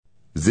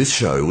This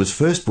show was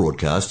first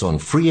broadcast on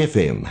Free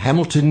FM,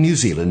 Hamilton, New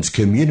Zealand's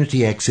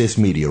community access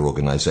media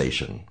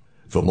organisation.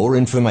 For more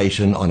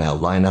information on our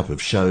lineup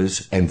of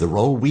shows and the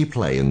role we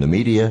play in the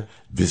media,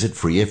 visit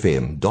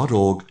freefm.org.nz.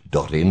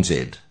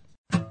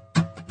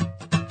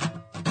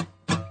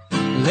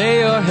 Lay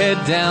your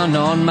head down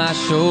on my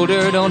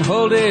shoulder, don't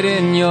hold it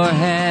in your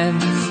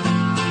hands.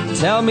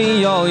 Tell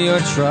me all your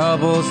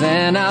troubles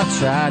and I'll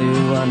try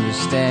to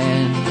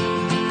understand.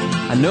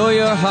 I know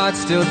your heart's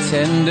still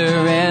tender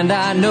and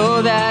I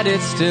know that it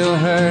still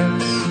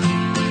hurts.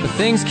 But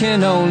things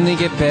can only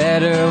get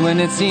better when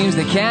it seems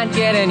they can't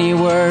get any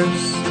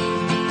worse.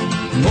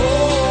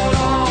 Hold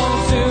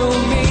on to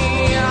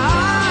me,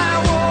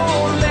 I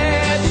won't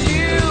let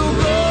you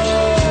go.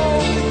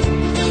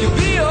 You'll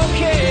be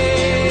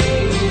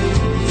okay,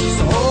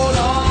 so hold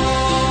on.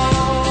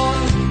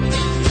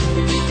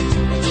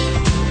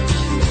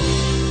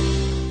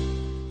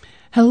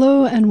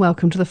 Hello and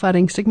welcome to the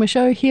Fighting Stigma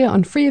Show here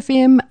on Free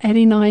FM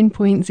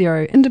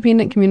 89.0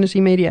 Independent Community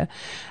Media,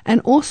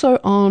 and also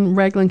on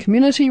Raglan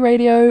Community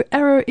Radio,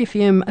 Arrow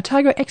FM,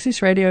 Otago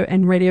Access Radio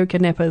and Radio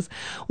Kidnappers.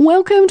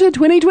 Welcome to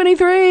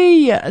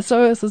 2023!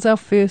 So this is our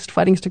first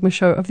Fighting Stigma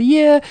Show of the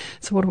year.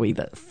 So what are we,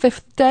 the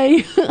 5th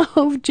day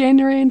of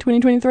January in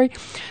 2023?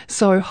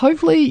 So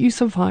hopefully you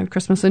survived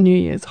Christmas and New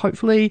Year's.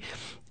 Hopefully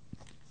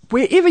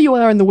wherever you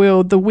are in the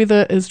world, the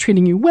weather is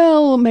treating you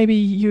well. Maybe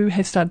you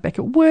have started back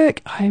at work.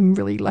 I'm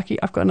really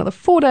lucky. I've got another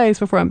 4 days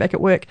before I'm back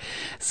at work.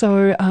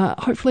 So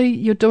hopefully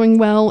you're doing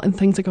well and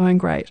things are going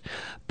great.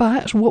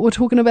 But what we're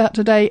talking about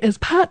today is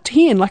part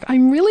 10. Like,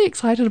 I'm really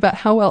excited about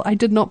how well I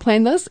did not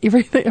plan this.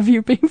 Everything, if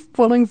you've been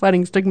following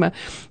Fighting Stigma,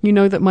 you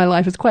know that my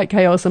life is quite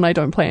chaos and I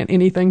don't plan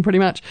anything pretty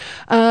much.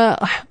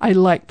 I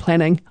like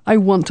planning. I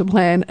want to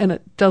plan and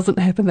it doesn't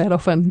happen that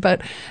often.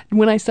 But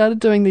when I started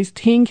doing these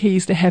 10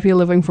 keys to happier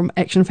living from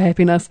Action for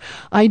Happiness,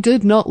 I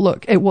did not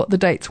look at what the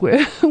dates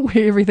were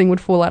where everything would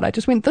fall out. I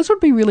just went, this would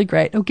be really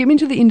great. It'll get me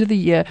to the end of the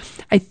year.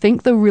 I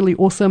think they're really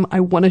awesome.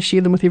 I want to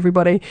share them with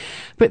everybody.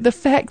 But the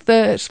fact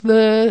that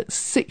the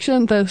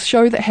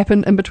show that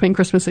happened in between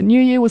Christmas and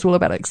New Year was all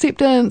about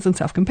acceptance and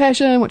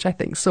self-compassion, which I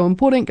think is so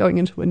important going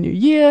into a new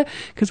year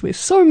because we're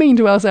so mean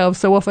to ourselves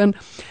so often.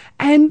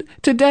 And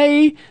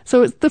today,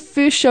 so it's the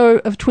first show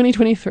of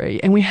 2023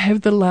 and we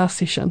have the last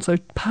session. So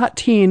part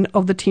 10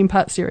 of the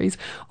 10-part series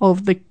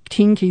of the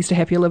 10 keys to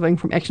happier living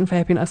from Action for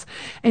Happiness.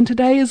 And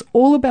today is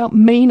all about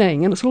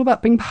meaning and it's all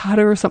about being part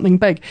of something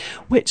big,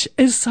 which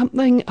is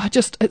something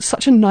it's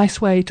such a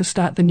nice way to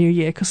start the new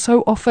year because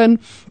so often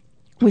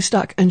we're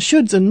stuck in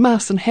shoulds and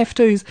musts and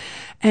have-tos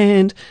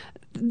and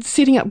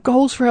setting up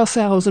goals for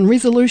ourselves and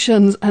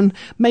resolutions and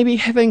maybe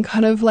having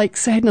kind of like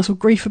sadness or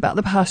grief about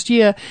the past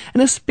year.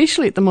 And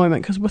especially at the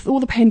moment, because with all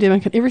the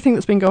pandemic and everything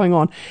that's been going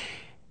on,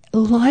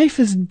 life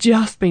has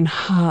just been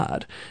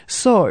hard.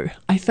 So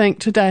I think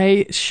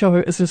today's show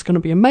is just going to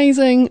be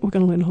amazing. We're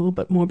going to learn a little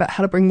bit more about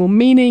how to bring more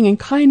meaning and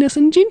kindness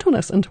and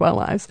gentleness into our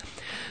lives.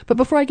 But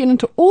before I get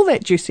into all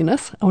that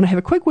juiciness, I want to have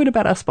a quick word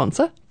about our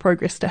sponsor,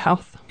 Progress to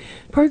Health.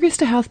 Progress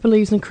to Health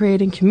believes in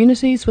creating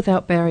communities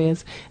without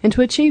barriers, and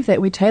to achieve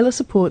that we tailor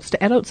supports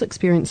to adults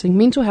experiencing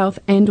mental health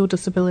and or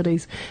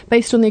disabilities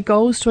based on their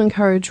goals to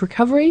encourage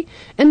recovery,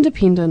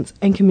 independence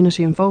and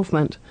community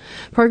involvement.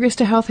 Progress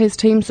to Health has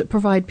teams that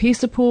provide peer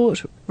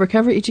support,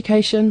 recovery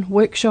education,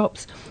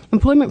 workshops,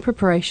 employment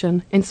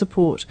preparation and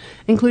support,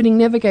 including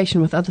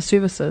navigation with other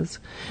services.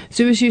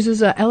 Service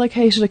users are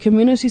allocated a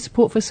community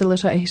support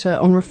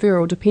facilitator on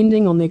referral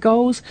depending on their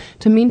goals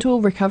to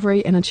mental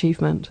recovery and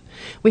achievement.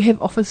 We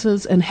have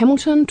offices in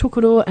Hamilton,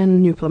 Tokoroa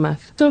and New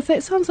Plymouth. So if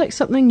that sounds like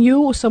something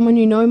you or someone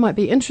you know might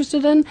be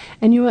interested in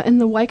and you are in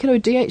the Waikato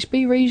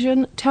DHB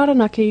region,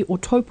 Taranaki or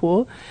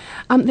Taupo,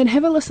 then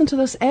have a listen to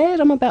this ad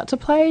I'm about to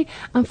play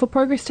for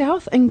Progress to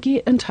Health and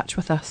get in touch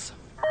with us.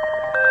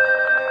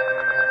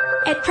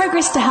 At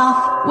Progress to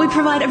Health, we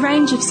provide a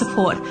range of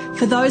support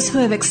for those who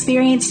have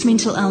experienced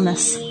mental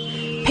illness.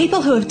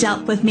 People who have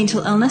dealt with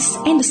mental illness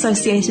and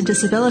associated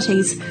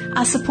disabilities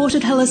are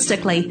supported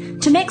holistically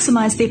to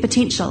maximise their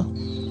potential.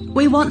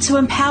 We want to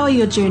empower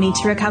your journey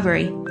to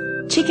recovery.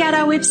 Check out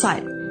our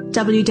website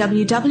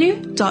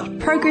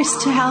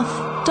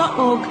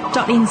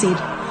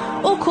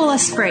www.progresstohealth.org.nz or call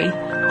us free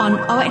on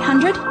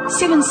 0800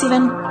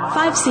 77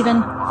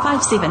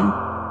 5757.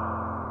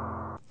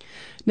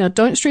 Now,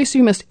 don't stress if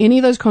you missed any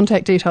of those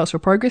contact details for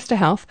Progress to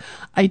Health.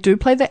 I do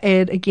play the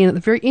ad again at the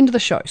very end of the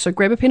show. So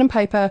grab a pen and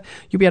paper.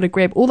 You'll be able to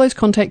grab all those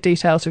contact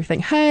details. So if you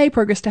think, hey,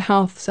 Progress to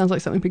Health sounds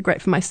like something would be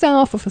great for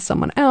myself or for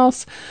someone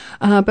else.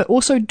 But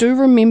also do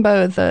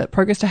remember that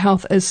Progress to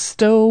Health is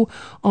still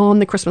on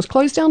the Christmas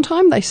close down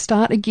time. They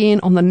start again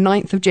on the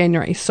 9th of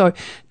January. So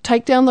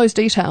take down those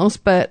details.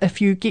 But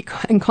if you get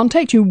in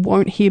contact, you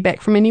won't hear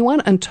back from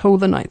anyone until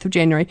the 9th of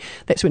January.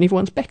 That's when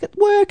everyone's back at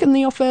work in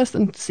the office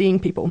and seeing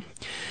people.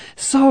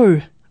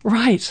 So,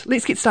 right,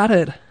 let's get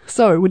started.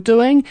 So, we're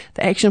doing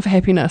the Action for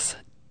Happiness,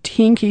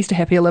 10 Keys to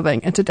Happier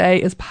Living, and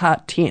today is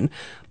part 10,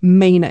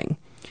 meaning.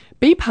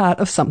 Be part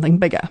of something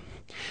bigger.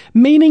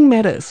 Meaning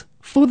matters.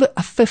 For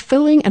a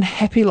fulfilling and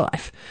happy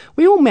life,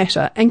 we all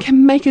matter and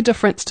can make a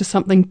difference to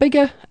something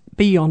bigger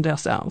beyond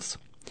ourselves.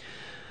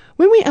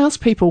 When we ask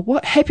people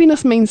what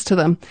happiness means to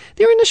them,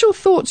 their initial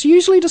thoughts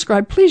usually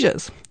describe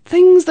pleasures,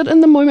 things that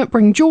in the moment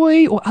bring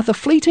joy or other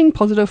fleeting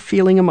positive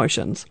feeling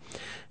emotions.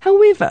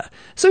 However,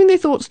 soon their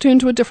thoughts turn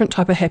to a different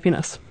type of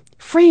happiness.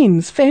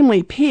 Friends,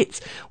 family,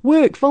 pets,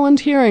 work,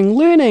 volunteering,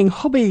 learning,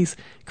 hobbies,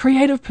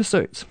 creative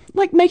pursuits,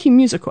 like making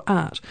music or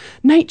art,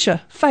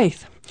 nature,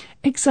 faith,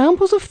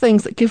 examples of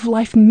things that give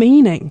life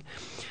meaning.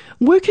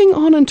 Working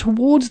on and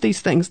towards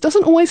these things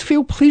doesn't always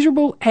feel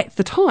pleasurable at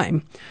the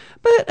time,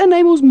 but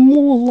enables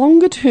more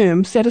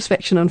longer-term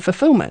satisfaction and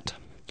fulfillment.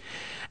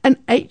 An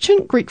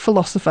ancient Greek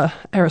philosopher,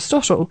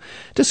 Aristotle,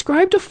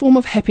 described a form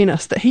of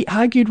happiness that he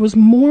argued was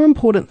more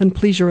important than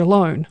pleasure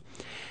alone: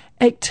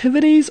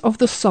 activities of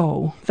the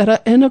soul that are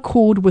in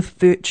accord with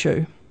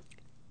virtue.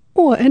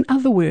 Or, in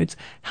other words,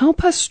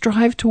 help us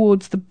strive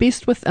towards the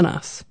best within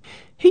us.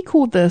 He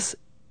called this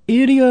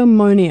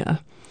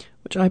eudaimonia,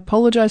 which I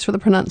apologise for the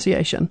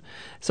pronunciation.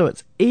 So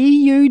it's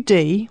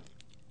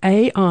EUDAIMONIA,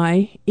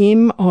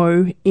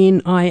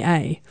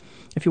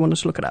 if you want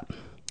to look it up.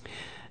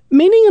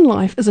 Meaning in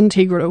life is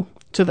integral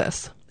to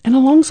this, and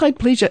alongside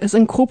pleasure is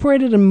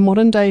incorporated in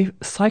modern-day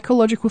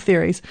psychological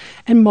theories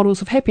and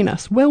models of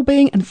happiness,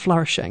 well-being and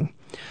flourishing.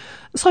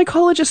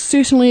 Psychologists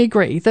certainly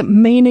agree that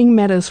meaning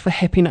matters for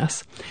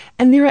happiness,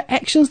 and there are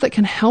actions that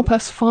can help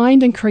us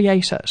find and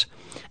create it.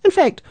 In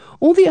fact,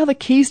 all the other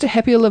keys to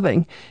happier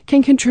living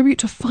can contribute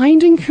to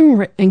finding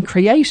and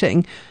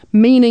creating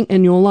meaning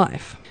in your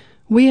life.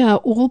 We are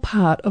all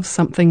part of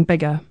something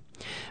bigger.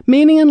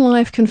 Meaning in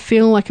life can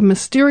feel like a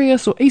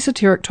mysterious or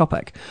esoteric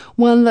topic,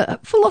 one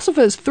that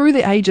philosophers through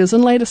the ages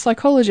and later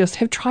psychologists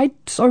have tried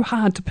so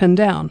hard to pin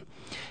down.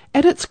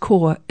 At its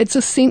core, it's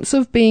a sense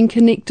of being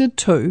connected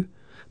to,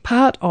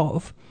 part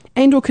of,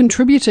 and or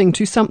contributing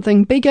to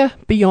something bigger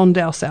beyond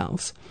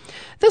ourselves.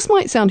 This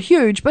might sound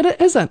huge, but it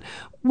isn't.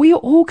 We are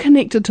all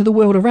connected to the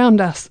world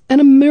around us in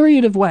a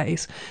myriad of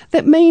ways.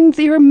 That means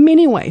there are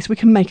many ways we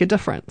can make a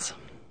difference.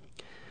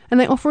 And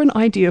they offer an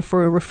idea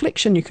for a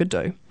reflection you could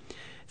do.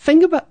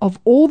 Think about of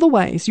all the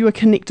ways you are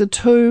connected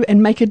to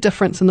and make a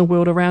difference in the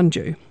world around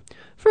you.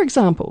 For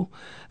example,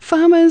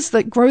 farmers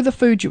that grow the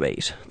food you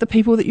eat, the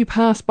people that you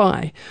pass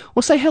by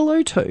or say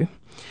hello to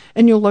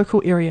in your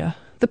local area,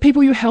 the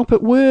people you help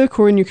at work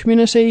or in your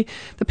community,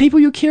 the people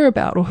you care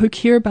about or who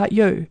care about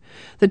you,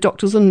 the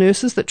doctors and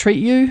nurses that treat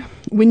you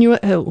when you are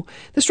ill,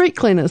 the street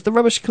cleaners, the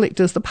rubbish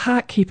collectors, the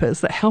park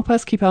keepers that help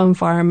us keep our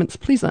environments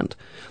pleasant,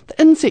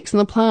 the insects and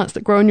the plants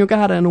that grow in your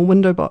garden or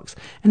window box,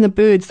 and the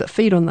birds that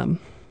feed on them.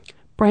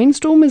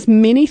 Brainstorm as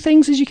many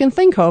things as you can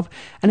think of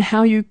and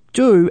how you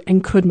do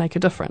and could make a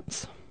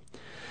difference.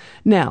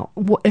 Now,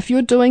 if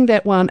you're doing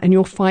that one and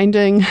you're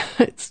finding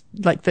it's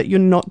like that you're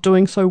not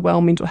doing so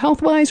well mental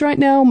health wise right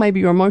now,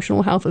 maybe your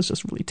emotional health is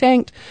just really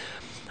tanked,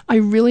 I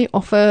really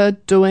offer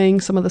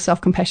doing some of the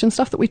self-compassion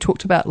stuff that we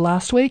talked about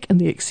last week in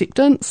the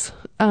acceptance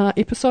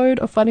episode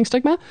of Fighting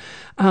Stigma,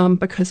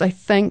 because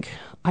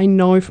I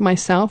know for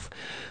myself,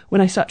 when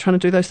I start trying to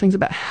do those things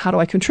about how do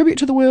I contribute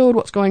to the world,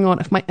 what's going on,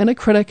 if my inner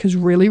critic is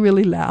really,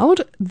 really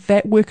loud,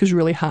 that work is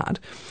really hard.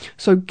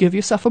 So give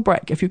yourself a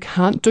break. If you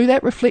can't do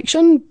that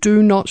reflection,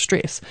 do not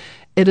stress.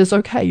 It is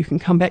okay. You can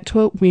come back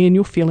to it when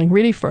you're feeling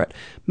ready for it.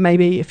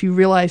 Maybe if you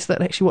realize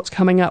that actually what's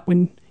coming up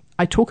when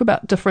I talk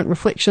about different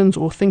reflections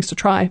or things to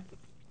try,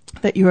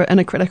 that your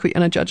inner critic or your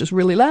inner judge is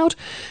really loud,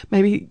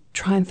 maybe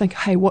try and think,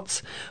 hey,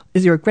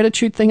 is there a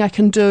gratitude thing I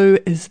can do?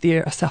 Is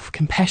there a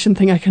self-compassion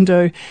thing I can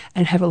do?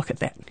 And have a look at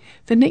that.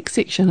 The next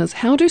section is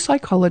how do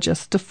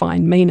psychologists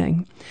define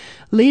meaning?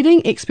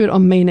 Leading expert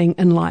on meaning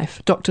in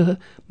life, Dr.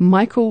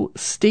 Michael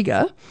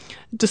Steger,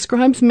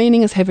 describes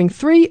meaning as having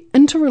three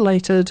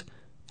interrelated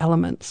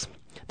elements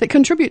that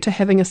contribute to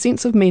having a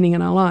sense of meaning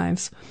in our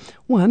lives.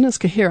 One is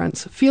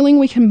coherence, feeling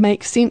we can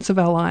make sense of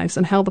our lives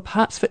and how the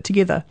parts fit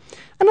together,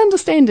 an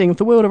understanding of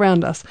the world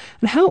around us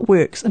and how it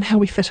works and how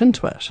we fit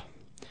into it.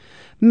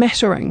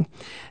 Mattering,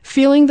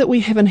 feeling that we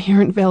have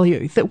inherent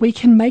value, that we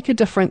can make a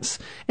difference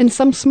in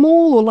some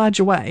small or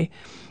larger way,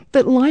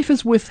 that life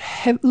is worth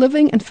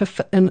living and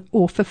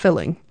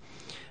fulfilling.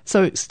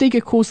 So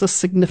Steger calls this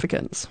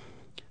significance.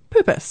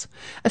 Purpose,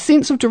 a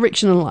sense of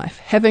direction in life,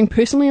 having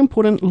personally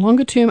important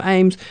longer-term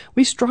aims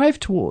we strive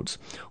towards,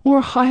 or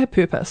a higher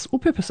purpose or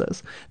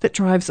purposes that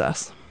drives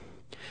us.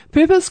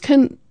 Purpose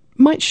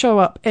might show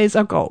up as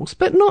our goals,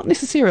 but not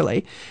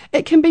necessarily.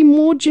 It can be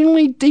more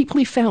generally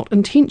deeply felt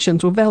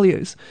intentions or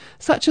values,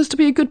 such as to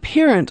be a good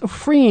parent or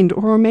friend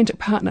or romantic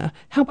partner,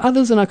 help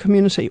others in our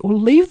community, or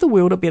leave the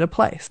world a better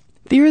place.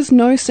 There is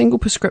no single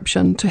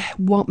prescription to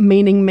what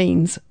meaning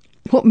means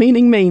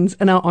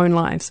in our own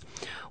lives.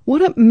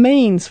 What it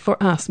means for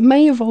us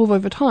may evolve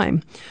over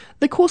time,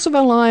 the course of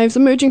our lives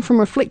emerging from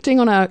reflecting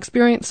on our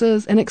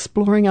experiences and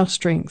exploring our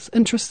strengths,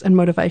 interests and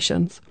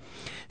motivations.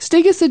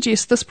 Steger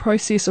suggests this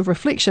process of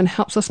reflection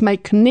helps us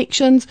make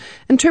connections,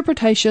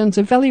 interpretations,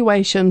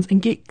 evaluations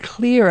and get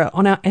clearer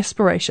on our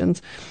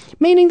aspirations,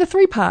 bringing the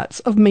three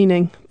parts of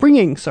meaning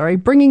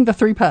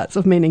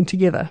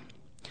together.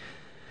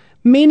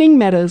 Meaning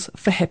matters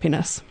for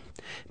happiness.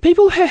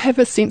 People who have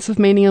a sense of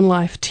meaning in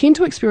life tend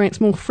to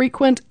experience more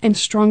frequent and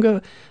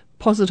stronger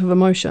positive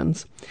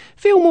emotions,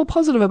 feel more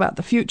positive about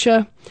the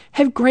future,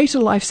 have greater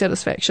life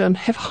satisfaction,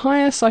 have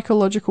higher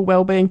psychological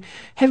well-being,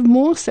 have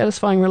more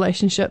satisfying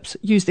relationships,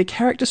 use their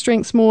character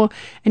strengths more,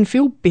 and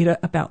feel better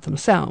about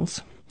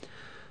themselves.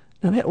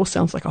 Now that all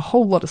sounds like a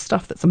whole lot of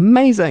stuff that's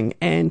amazing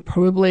and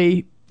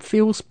probably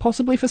feels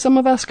possibly for some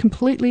of us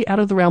completely out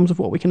of the realms of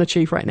what we can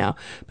achieve right now.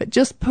 But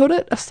just put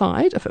it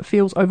aside if it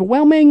feels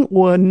overwhelming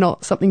or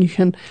not something you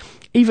can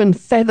even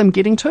fathom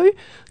getting to,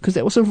 because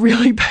that was a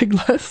really big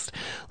list.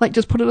 Like,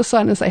 just put it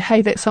aside and say,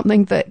 hey, that's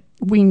something that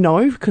we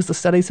know, because the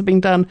studies have been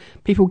done,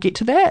 people get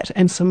to that,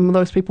 and some of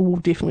those people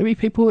will definitely be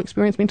people who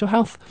experience mental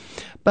health.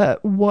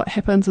 But what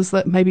happens is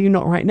that maybe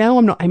not right now,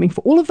 I'm not aiming for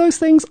all of those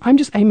things, I'm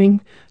just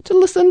aiming to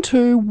listen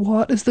to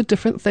what is the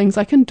different things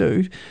I can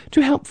do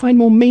to help find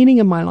more meaning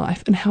in my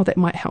life and how that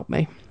might help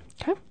me.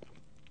 Okay?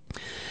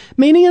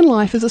 Meaning in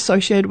life is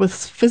associated with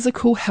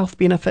physical health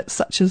benefits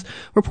such as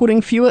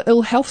reporting fewer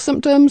ill health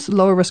symptoms,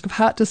 lower risk of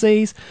heart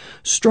disease,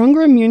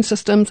 stronger immune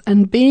systems,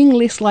 and being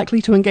less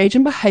likely to engage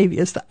in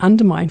behaviours that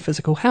undermine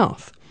physical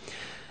health.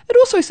 It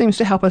also seems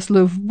to help us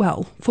live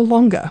well for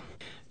longer.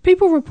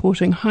 People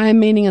reporting higher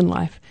meaning in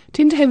life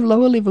tend to have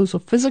lower levels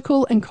of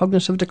physical and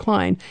cognitive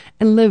decline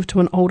and live to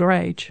an older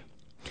age.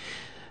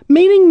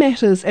 Meaning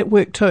matters at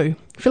work too.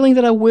 Feeling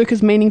that our work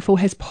is meaningful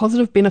has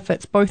positive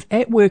benefits both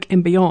at work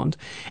and beyond.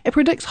 It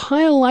predicts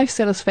higher life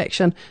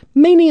satisfaction,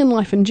 meaning in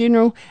life in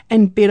general,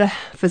 and better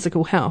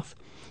physical health.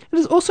 It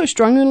is also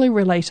strongly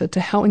related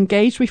to how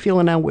engaged we feel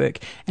in our work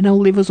and our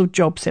levels of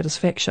job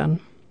satisfaction.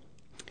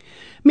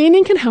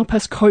 Meaning can help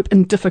us cope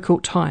in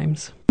difficult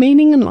times.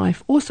 Meaning in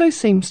life also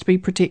seems to be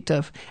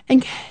protective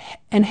and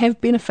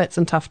have benefits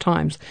in tough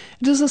times.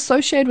 It is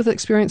associated with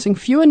experiencing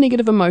fewer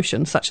negative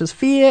emotions such as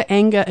fear,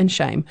 anger, and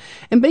shame,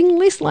 and being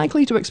less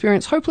likely to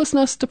experience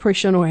hopelessness,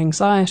 depression, or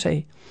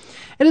anxiety.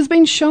 It has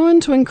been shown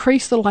to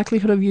increase the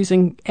likelihood of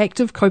using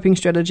active coping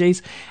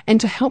strategies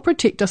and to help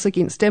protect us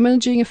against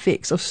damaging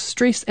effects of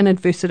stress and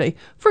adversity.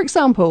 For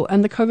example,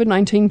 in the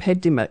COVID-19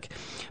 pandemic,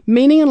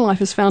 meaning in life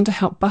is found to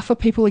help buffer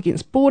people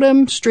against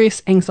boredom,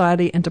 stress,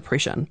 anxiety, and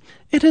depression.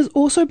 It has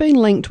also been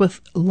linked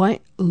with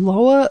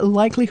lower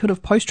likelihood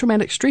of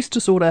post-traumatic stress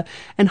disorder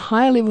and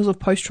higher levels of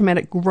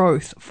post-traumatic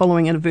growth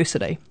following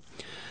adversity.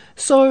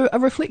 So, a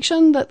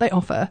reflection that they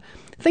offer: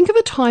 think of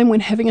a time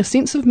when having a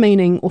sense of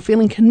meaning or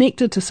feeling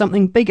connected to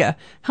something bigger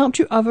helped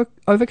you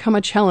overcome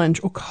a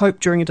challenge or cope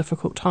during a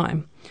difficult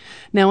time.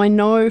 Now, I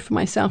know for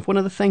myself, one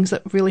of the things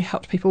that really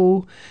helped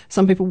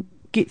some people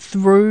get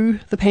through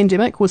the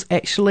pandemic was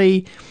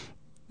actually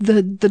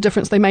the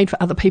difference they made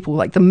for other people.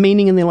 Like, the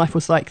meaning in their life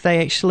was like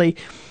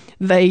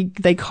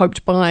they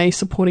coped by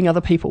supporting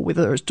other people,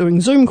 whether it was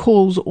doing Zoom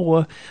calls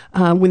or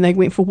when they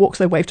went for walks,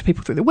 they waved to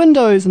people through the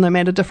windows and they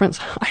made a difference.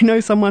 I know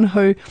someone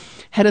who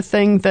had a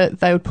thing that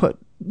they would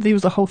there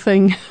was a whole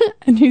thing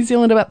in New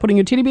Zealand about putting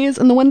your teddy bears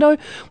in the window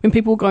when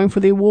people were going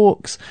for their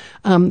walks,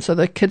 so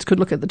the kids could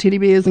look at the teddy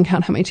bears and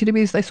count how many teddy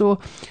bears they saw.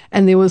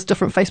 And there was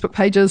different Facebook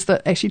pages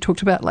that actually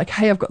talked about, like,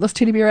 hey, I've got this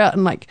teddy bear out,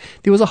 and like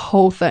there was a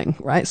whole thing,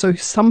 right? So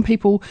some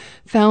people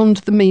found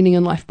the meaning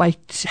in life by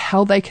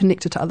how they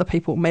connected to other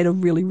people, made a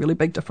really, really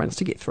big difference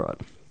to get through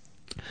it.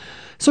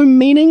 So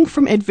meaning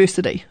from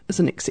adversity is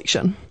the next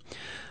section.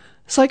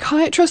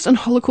 Psychiatrist and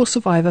Holocaust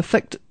survivor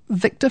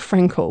Viktor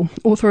Frankl,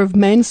 author of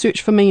Man's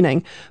Search for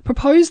Meaning,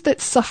 proposed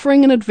that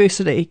suffering and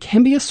adversity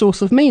can be a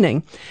source of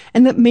meaning,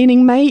 and that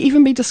meaning may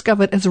even be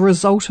discovered as a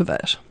result of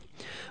it.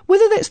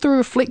 Whether that's through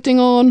reflecting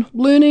on,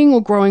 learning,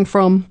 or growing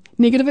from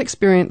negative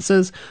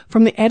experiences,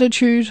 from the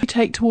attitude we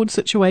take towards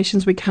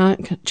situations we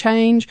can't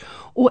change,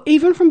 or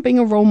even from being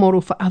a role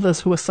model for others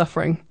who are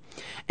suffering.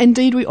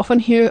 Indeed, we often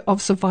hear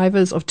of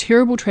survivors of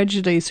terrible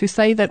tragedies who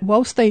say that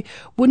whilst they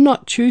would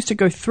not choose to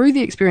go through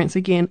the experience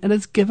again, it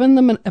has given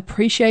them an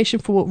appreciation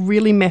for what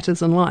really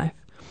matters in life.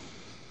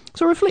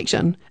 So,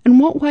 reflection: in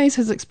what ways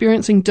has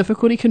experiencing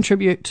difficulty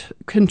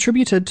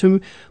contributed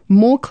to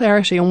more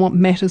clarity on what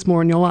matters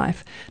more in your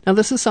life? Now,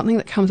 this is something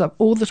that comes up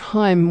all the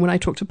time when I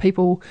talk to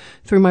people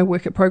through my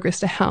work at Progress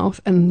to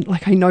Health, and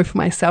like I know for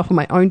myself on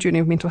my own journey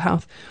of mental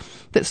health,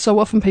 that so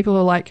often people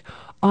are like,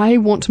 I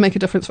want to make a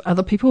difference for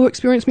other people who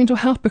experience mental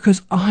health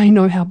because I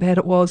know how bad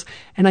it was,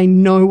 and I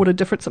know what a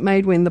difference it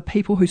made when the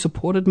people who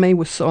supported me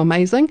were so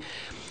amazing,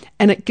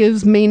 and it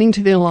gives meaning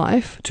to their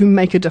life to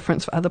make a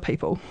difference for other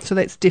people. So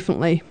that's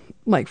definitely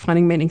like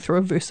finding meaning through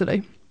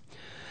adversity.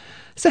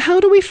 So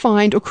how do we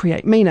find or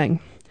create meaning?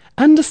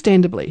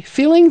 Understandably,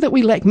 feeling that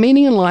we lack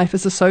meaning in life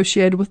is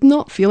associated with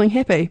not feeling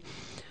happy.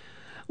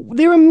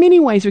 There are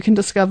many ways we can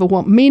discover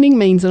what meaning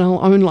means in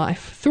our own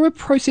life through a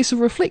process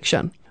of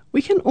reflection.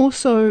 We can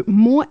also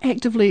more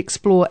actively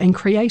explore and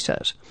create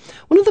it.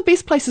 One of the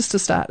best places to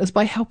start is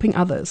by helping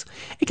others.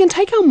 It can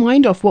take our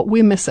mind off what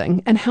we're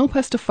missing and help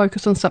us to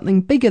focus on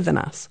something bigger than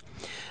us.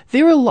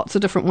 There are lots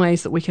of different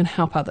ways that we can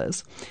help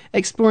others.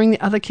 Exploring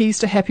the other keys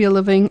to happier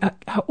living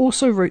are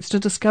also routes to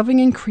discovering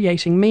and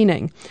creating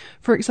meaning.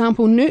 For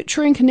example,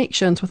 nurturing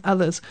connections with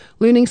others,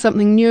 learning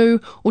something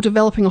new or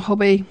developing a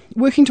hobby,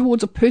 working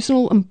towards a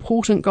personal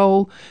important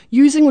goal,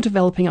 using or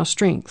developing our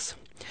strengths.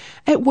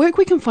 At work,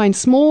 we can find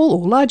small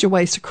or larger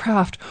ways to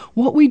craft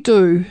what we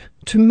do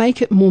to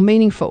make it more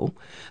meaningful.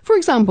 For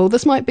example,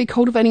 this might be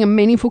cultivating a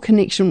meaningful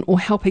connection or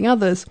helping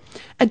others,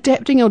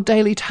 adapting our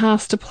daily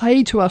tasks to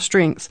play to our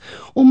strengths,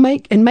 or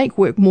make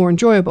work more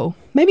enjoyable.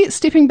 Maybe it's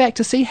stepping back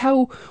to see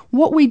how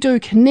what we do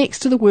connects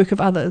to the work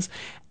of others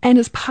and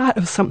is part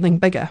of something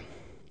bigger.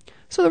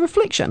 So the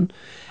reflection.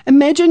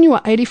 Imagine you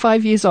are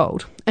 85 years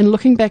old and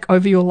looking back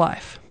over your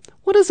life.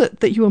 What is it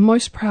that you are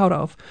most proud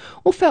of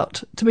or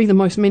felt to be the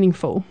most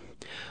meaningful?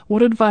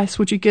 What advice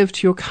would you give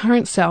to your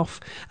current self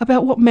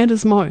about what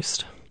matters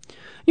most?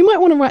 You might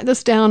want to write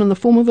this down in the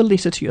form of a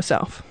letter to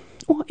yourself,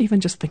 or even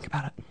just think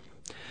about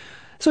it.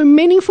 So,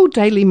 meaningful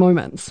daily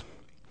moments.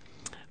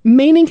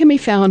 Meaning can be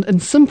found in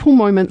simple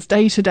moments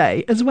day to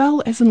day, as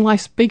well as in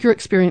life's bigger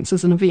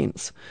experiences and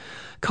events.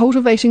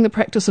 Cultivating the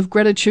practice of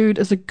gratitude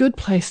is a good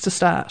place to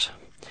start.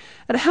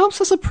 It helps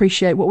us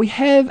appreciate what we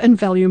have and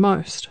value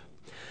most.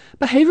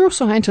 Behavioural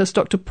scientist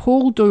Dr.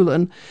 Paul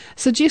Doolan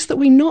suggests that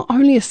we not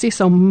only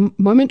assess our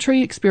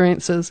momentary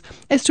experiences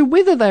as to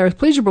whether they are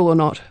pleasurable or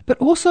not, but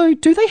also,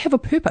 do they have a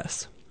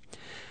purpose?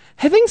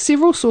 Having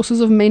several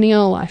sources of meaning in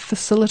our life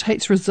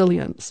facilitates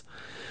resilience.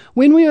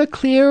 When we are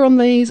clear on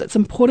these, it's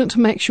important to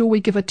make sure we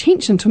give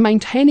attention to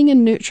maintaining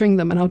and nurturing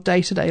them in our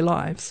day-to-day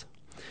lives.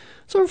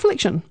 So,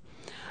 reflection.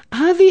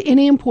 Are there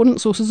any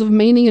important sources of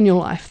meaning in your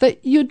life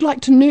that you'd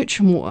like to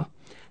nurture more?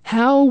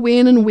 How,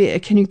 when and where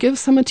can you give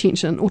some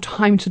attention or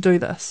time to do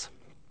this?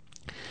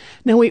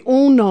 Now, we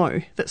all know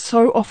that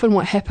so often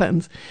what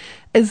happens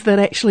is that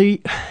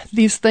actually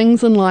there's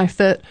things in life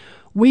that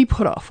we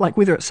put off, like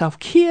whether it's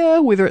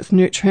self-care, whether it's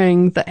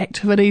nurturing the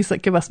activities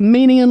that give us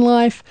meaning in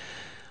life.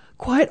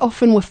 Quite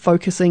often we're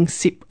focusing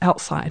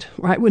outside,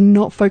 right? We're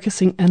not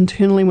focusing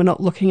internally. We're not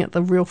looking at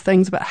the real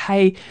things about,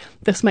 hey,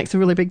 this makes a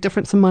really big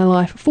difference in my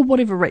life for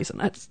whatever reason.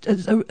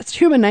 It's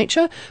human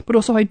nature, but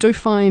also I do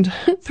find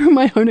through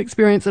my own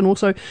experience and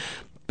also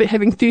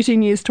having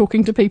 13 years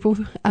talking to people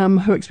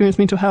who experience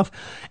mental health,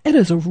 it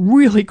is a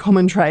really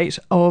common trait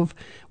of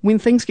when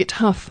things get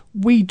tough,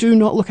 we do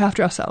not look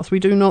after ourselves. We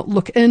do not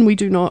look in. We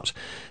do not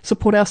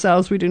support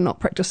ourselves. We do not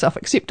practice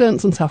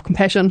self-acceptance and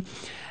self-compassion.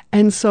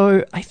 And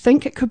so I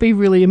think it could be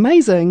really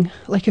amazing,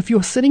 like if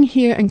you're sitting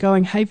here and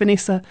going, hey,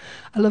 Vanessa,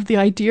 I love the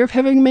idea of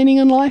having meaning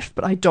in life,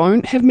 but I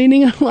don't have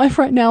meaning in life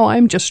right now.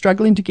 I'm just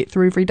struggling to get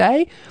through every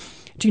day.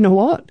 Do you know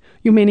what?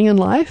 Your meaning in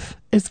life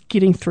is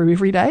getting through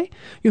every day.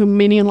 Your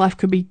meaning in life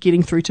could be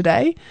getting through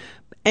today.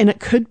 And it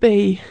could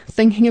be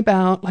thinking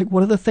about, like,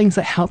 what are the things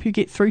that help you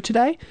get through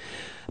today?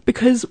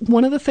 Because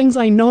one of the things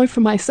I know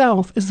for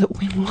myself is that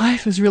when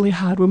life is really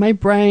hard, when my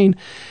brain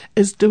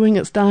is doing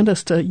its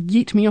darndest to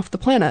yeet me off the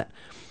planet,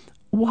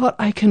 what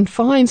I can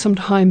find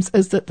sometimes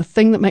is that the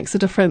thing that makes a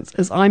difference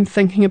is I'm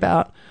thinking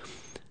about,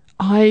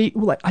 I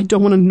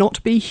don't want to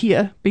not be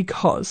here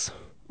because,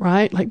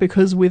 right? Like,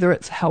 because whether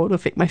it's how it will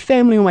affect my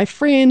family or my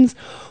friends,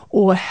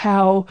 or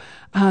how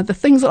the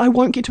things that I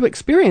won't get to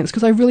experience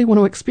because I really want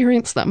to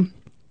experience them.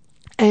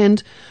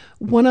 And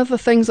one of the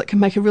things that can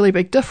make a really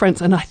big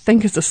difference, and I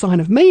think is a sign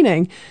of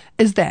meaning,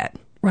 is that,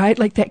 right?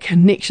 Like that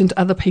connection to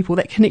other people,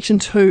 that connection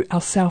to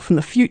ourselves in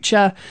the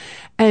future.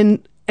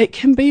 And it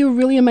can be a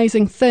really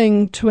amazing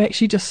thing to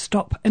actually just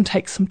stop and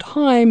take some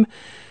time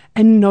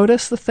and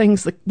notice the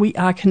things that we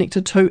are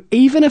connected to,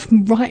 even if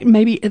right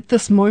maybe at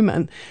this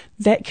moment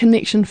that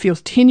connection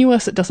feels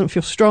tenuous, it doesn't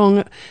feel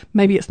strong,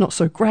 maybe it's not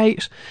so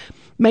great,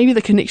 maybe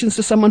the connection's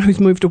to someone who's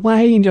moved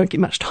away and you don't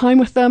get much time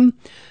with them.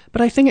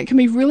 But I think it can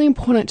be really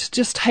important to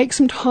just take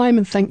some time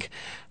and think,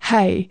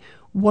 hey,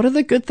 what are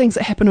the good things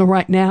that happen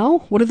right now?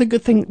 What are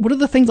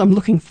the things I'm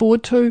looking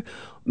forward to?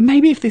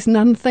 Maybe if there's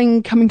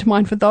nothing coming to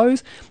mind for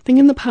those, think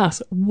in the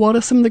past, what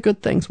are some of the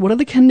good things? What are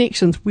the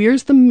connections?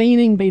 Where's the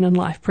meaning been in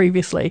life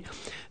previously?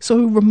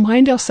 So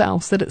remind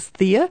ourselves that it's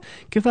there.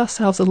 Give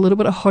ourselves a little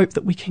bit of hope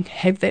that we can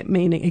have that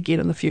meaning again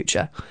in the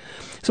future.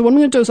 So what I'm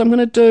going to do is I'm going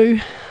to do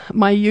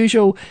my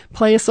usual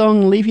play a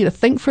song and leave you to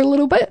think for a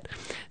little bit.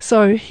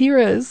 So here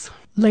is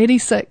Lady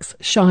Six,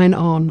 Shine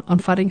On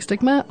Fighting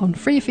Stigma on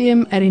Free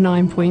FM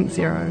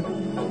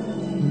 89.0.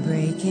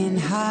 Breaking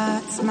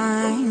hearts,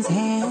 minds,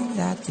 hands,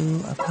 I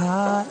do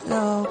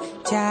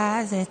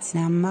apologize, it's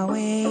not my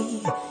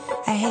way.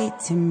 I hate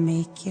to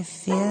make you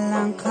feel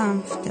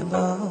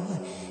uncomfortable.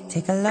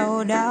 Take a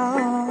load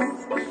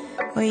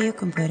off, or you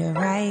can put it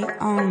right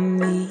on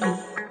me.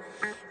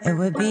 It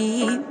would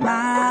be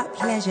my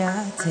pleasure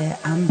to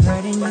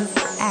unburden you.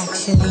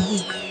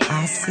 Actually,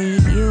 I see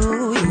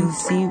you, you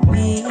see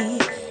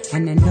me,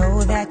 and I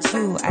know that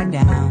you are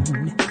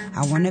down.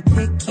 I wanna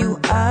pick you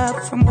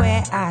up from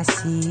where I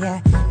see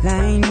ya,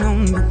 lying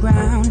on the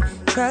ground.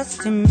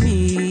 Trust in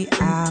me,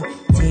 I'll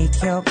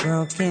take your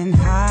broken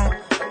heart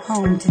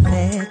home to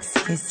fix.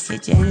 Kiss you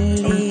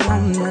gently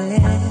on the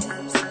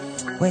lips,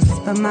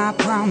 whisper my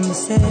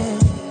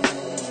promises.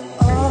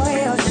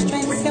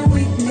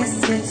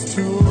 witnesses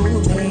to,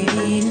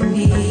 baby, in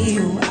me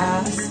you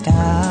are a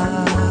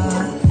star.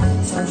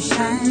 So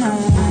shine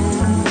on.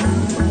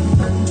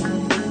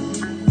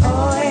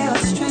 Oh, your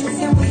strengths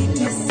and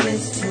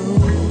weaknesses too,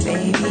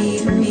 baby,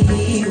 in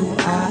me you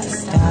are a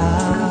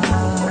star.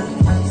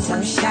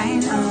 So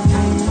shine on.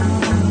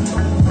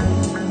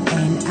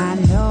 And I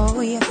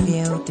know you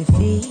feel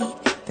defeat,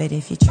 but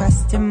if you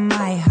trust in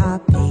my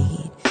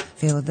heartbeat,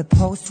 feel the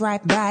pulse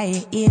right by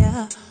your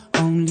ear.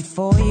 Only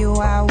for you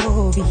I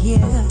will be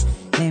here.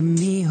 Let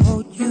me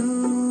hold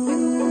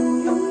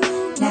you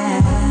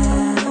now.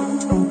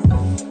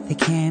 The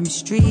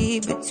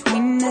chemistry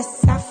between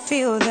us, I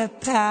feel the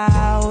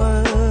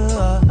power.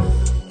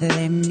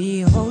 Let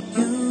me hold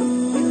you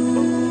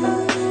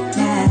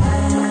now.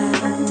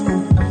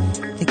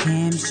 The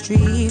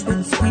chemistry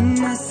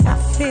between us, I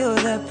feel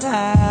the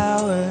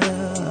power.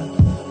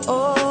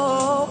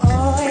 Oh,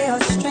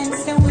 your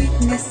strengths and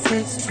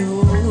weaknesses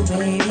too,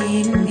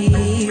 baby, in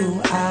me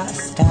you are a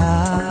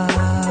star.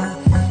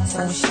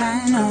 So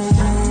shine on.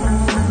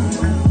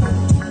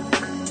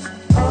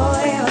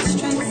 Oh, your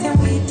strengths and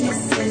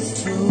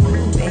weaknesses too,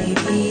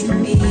 baby,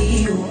 in me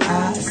you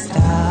are a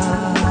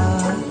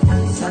star.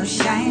 So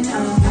shine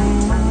on.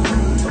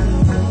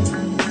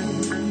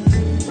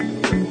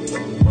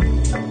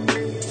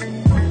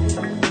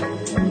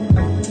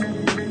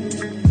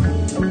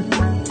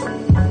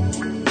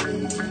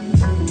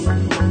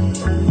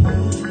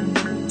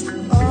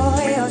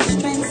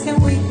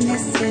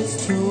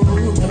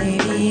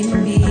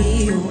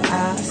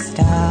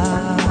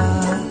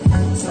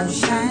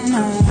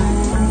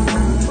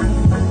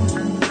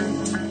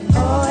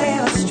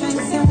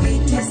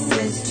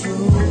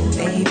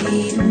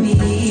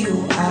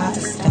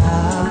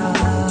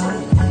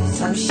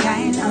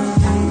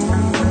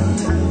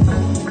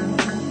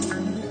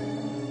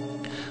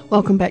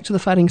 Welcome back to the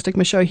Fighting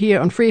Stigma Show here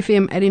on Free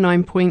FM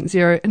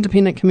 89.0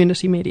 Independent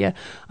Community Media.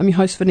 I'm your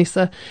host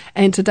Vanessa,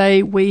 and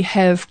today we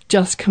have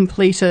just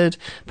completed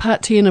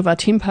part 10 of our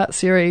 10-part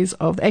series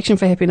of Action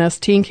for Happiness,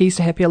 10 Keys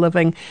to Happier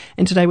Living,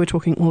 and today we're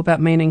talking all about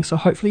meaning. So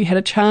hopefully you had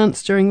a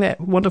chance during that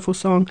wonderful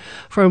song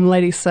from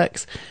Lady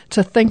Six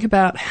to think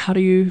about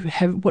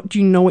what do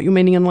you know what your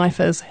meaning in life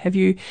is? Have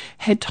you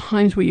had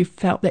times where you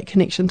felt that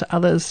connection to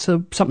others,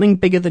 to something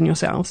bigger than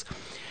yourselves?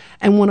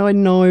 And what I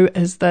know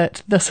is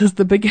that this is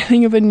the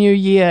beginning of a new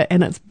year,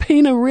 and it's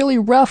been a really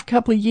rough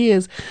couple of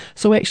years.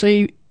 So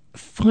actually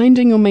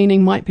finding your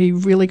meaning might be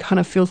really kind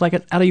of feels like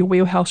it's out of your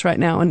wheelhouse right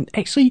now. And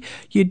actually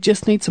you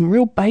just need some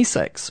real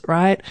basics,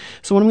 right?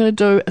 So what I'm going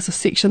to do is a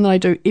section that I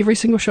do every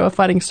single show of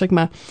Fighting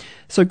Stigma.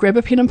 So grab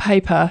a pen and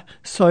paper,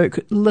 so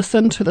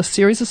listen to the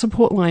series of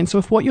support lines. So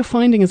if what you're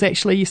finding is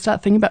actually you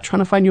start thinking about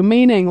trying to find your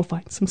meaning or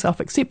find some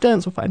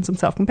self-acceptance or find some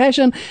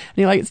self-compassion, and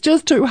you're like, it's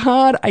just too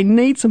hard, I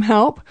need some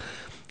help.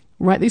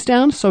 Write these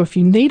down, so if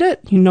you need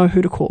it, you know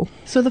who to call.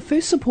 So the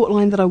first support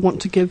line that I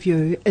want to give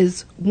you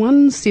is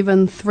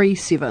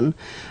 1737.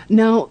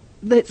 Now,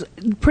 that's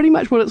pretty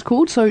much what it's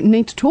called, so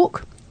Need to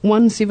Talk,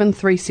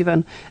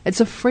 1737. It's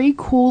a free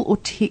call or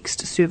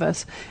text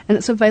service, and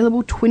it's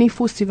available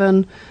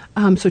 24/7,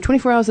 so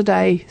 24 hours a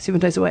day, 7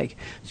 days a week.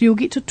 So you'll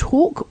get to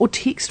talk or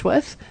text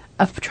with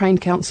a trained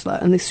counsellor,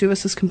 and this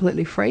service is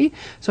completely free.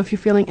 So if you're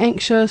feeling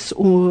anxious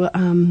or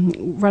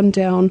run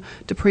down,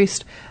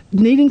 depressed,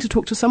 needing to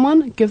talk to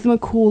someone, give them a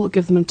call or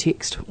give them a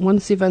text,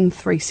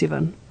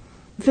 1737.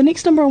 The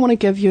next number I want to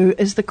give you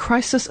is the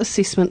Crisis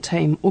Assessment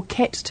Team, or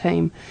CAT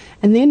team,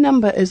 and their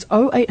number is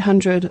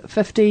 0800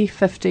 50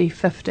 50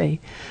 50.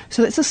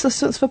 So that's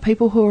assistance for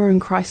people who are in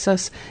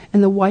crisis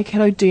in the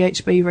Waikato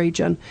DHB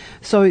region.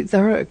 So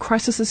they're a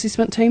crisis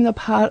assessment team, they're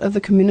part of the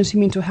community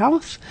mental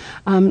health,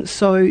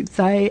 so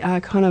they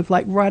are kind of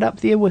like right up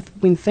there with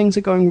when things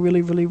are going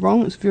really, really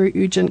wrong. It's very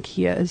urgent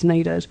care is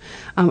needed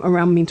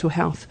around mental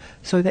health.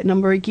 So that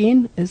number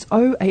again is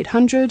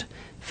 0800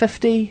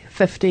 50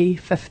 50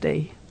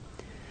 50.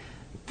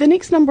 The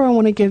next number I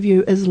want to give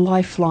you is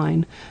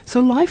Lifeline.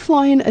 So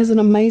Lifeline is an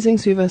amazing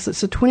service.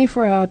 It's a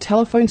 24-hour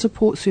telephone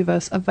support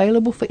service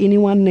available for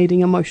anyone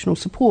needing emotional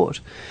support.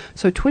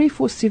 So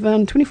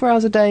 24/7, 24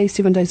 hours a day,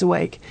 7 days a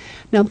week.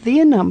 Now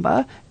their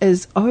number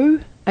is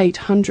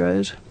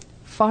 0800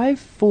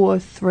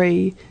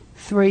 543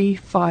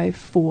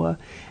 354,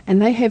 and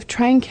they have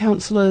trained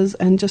counsellors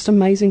and just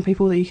amazing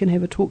people that you can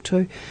have a talk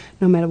to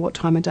no matter what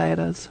time of day it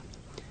is.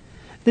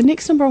 The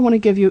next number I want to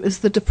give you is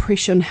the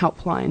Depression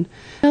Helpline.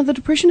 Now, the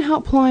Depression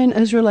Helpline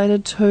is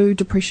related to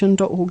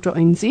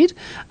depression.org.nz.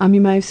 You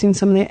may have seen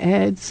some of their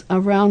ads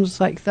around,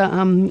 like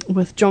the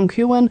with John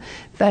Kirwan.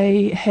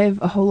 They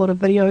have a whole lot of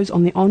videos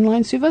on the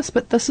online service,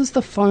 but this is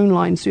the phone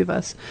line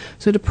service.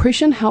 So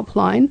Depression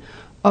Helpline,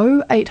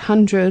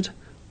 0800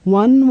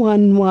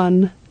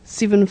 111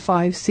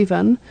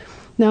 757.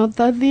 Now,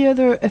 they're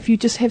there if you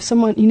just have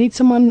someone, you need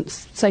someone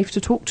safe to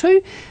talk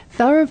to.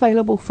 They're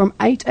available from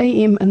 8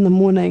 a.m. in the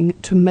morning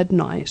to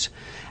midnight.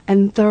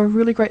 And they're a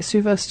really great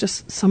service,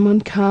 just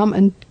someone calm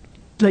and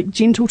like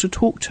gentle to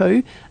talk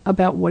to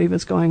about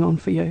whatever's going on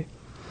for you.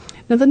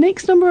 Now, the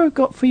next number I've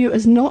got for you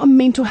is not a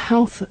mental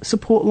health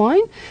support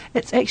line.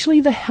 It's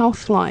actually the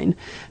health line.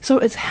 So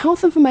it's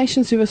health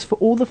information service for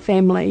all the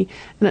family,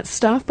 and it's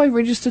staffed by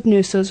registered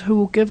nurses who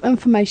will give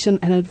information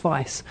and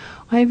advice.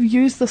 I have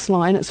used this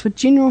line. It's for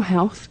general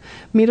health,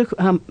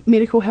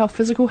 medical health,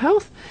 physical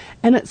health,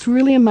 and it's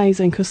really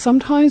amazing because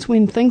sometimes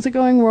when things are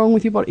going wrong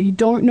with your body, you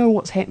don't know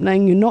what's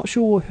happening, you're not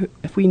sure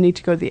if we need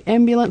to go the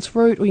ambulance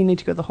route or you need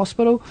to go to the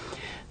hospital.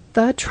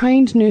 They're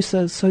trained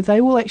nurses, so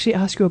they will actually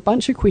ask you a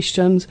bunch of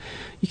questions.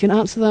 You can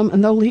answer them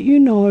and they'll let you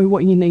know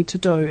what you need to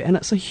do, and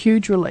it's a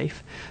huge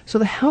relief. So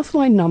the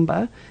Healthline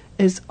number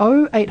is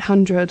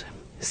 0800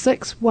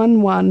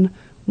 611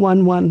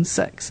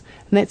 116,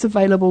 and that's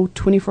available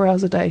 24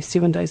 hours a day,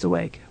 7 days a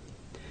week.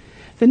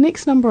 The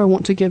next number I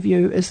want to give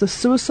you is the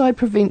Suicide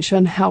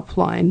Prevention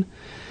Helpline.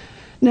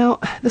 Now,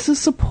 this is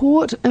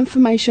support,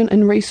 information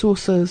and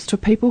resources to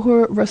people who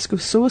are at risk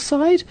of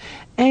suicide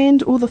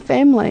and or the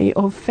family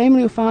or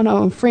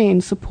whānau and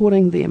friends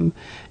supporting them.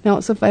 Now,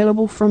 it's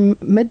available from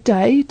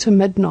midday to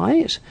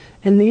midnight,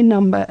 and their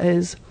number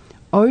is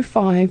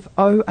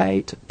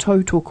 0508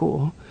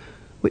 Tautoko,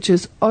 which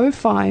is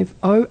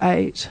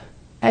 0508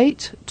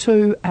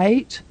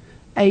 828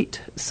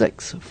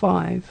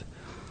 865.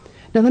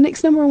 Now, the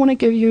next number I want to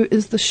give you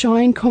is the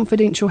Shine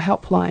Confidential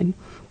Helpline.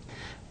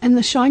 And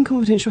the Shine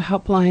Confidential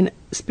Helpline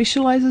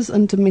specialises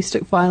in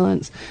domestic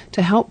violence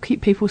to help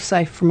keep people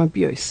safe from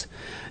abuse.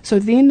 So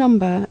their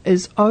number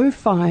is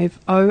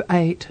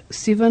 0508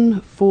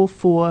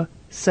 744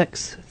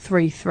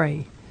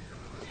 633.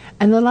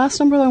 And the last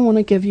number I want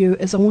to give you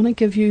is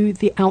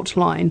the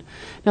Outline.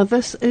 Now,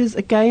 this is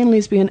a Gay and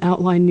Lesbian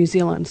Outline New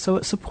Zealand. So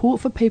it's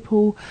support for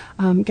people,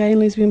 gay and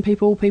lesbian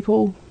people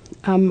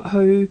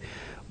who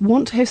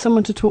want to have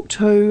someone to talk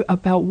to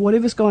about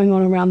whatever's going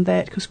on around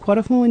that, because quite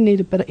often we need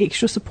a bit of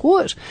extra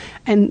support,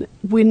 and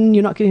when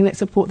you're not getting that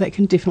support, that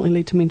can definitely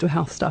lead to mental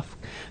health stuff.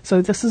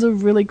 So this is a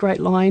really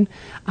great line.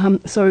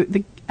 So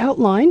the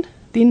Outline,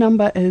 their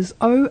number is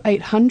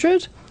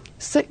 0800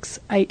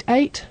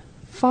 688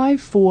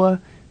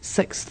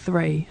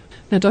 5463.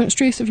 Now, don't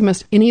stress if you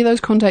missed any of those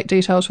contact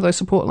details for those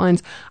support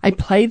lines. I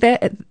play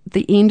that at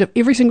the end of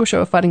every single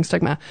show of Fighting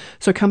Stigma.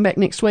 So come back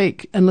next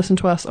week and listen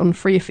to us on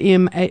Free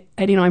FM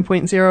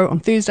 89.0 on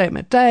Thursday at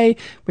midday.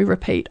 We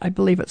repeat, I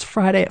believe it's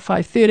Friday at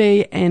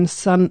 5:30 and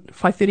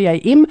 5:30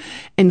 a.m.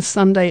 and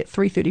Sunday at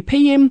 3:30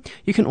 p.m.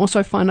 You can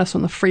also find us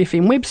on the Free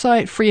FM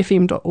website,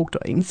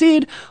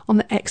 freefm.org.nz, on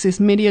the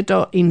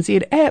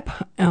accessmedia.nz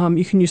app.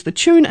 You can use the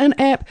TuneIn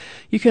app.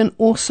 You can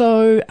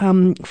also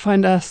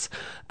find us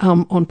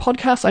on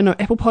podcasts. I know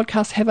Apple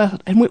Podcasts have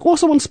it, and we're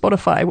also on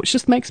Spotify, which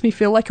just makes me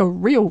feel like a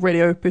real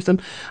radio person.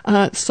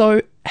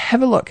 So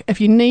have a look. If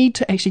you need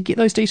to actually get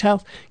those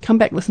details, come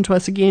back, listen to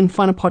us again,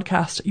 find a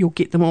podcast, you'll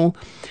get them all.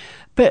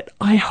 But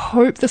I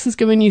hope this has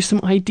given you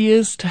some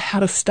ideas to how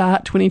to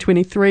start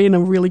 2023 in a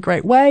really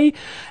great way.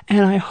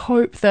 And I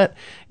hope that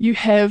you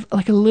have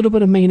like a little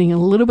bit of meaning, a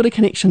little bit of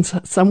connection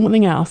to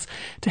something else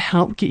to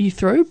help get you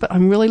through. But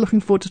I'm really looking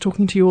forward to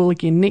talking to you all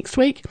again next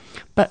week.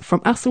 But from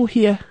us all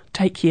here,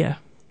 take care.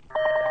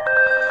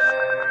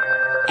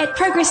 At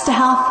Progress to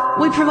Health,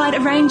 we provide a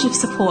range of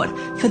support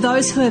for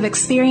those who have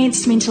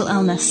experienced mental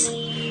illness.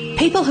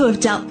 People who have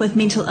dealt with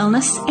mental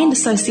illness and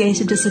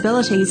associated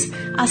disabilities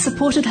are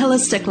supported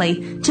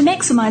holistically to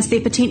maximise their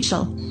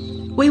potential.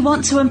 We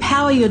want to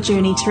empower your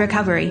journey to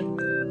recovery.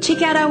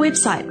 Check out our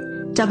website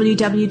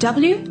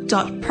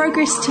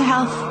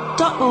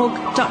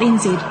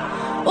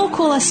www.progresstohealth.org.nz or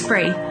call us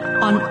free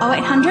on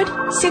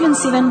 0800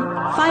 77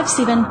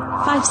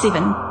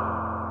 5757.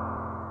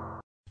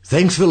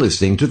 Thanks for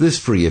listening to this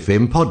Free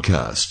FM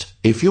podcast.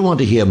 If you want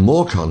to hear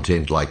more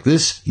content like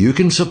this, you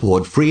can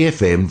support Free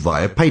FM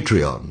via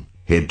Patreon.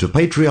 Head to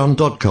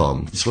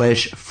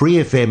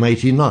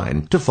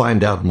patreon.com/freefm89 to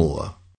find out more.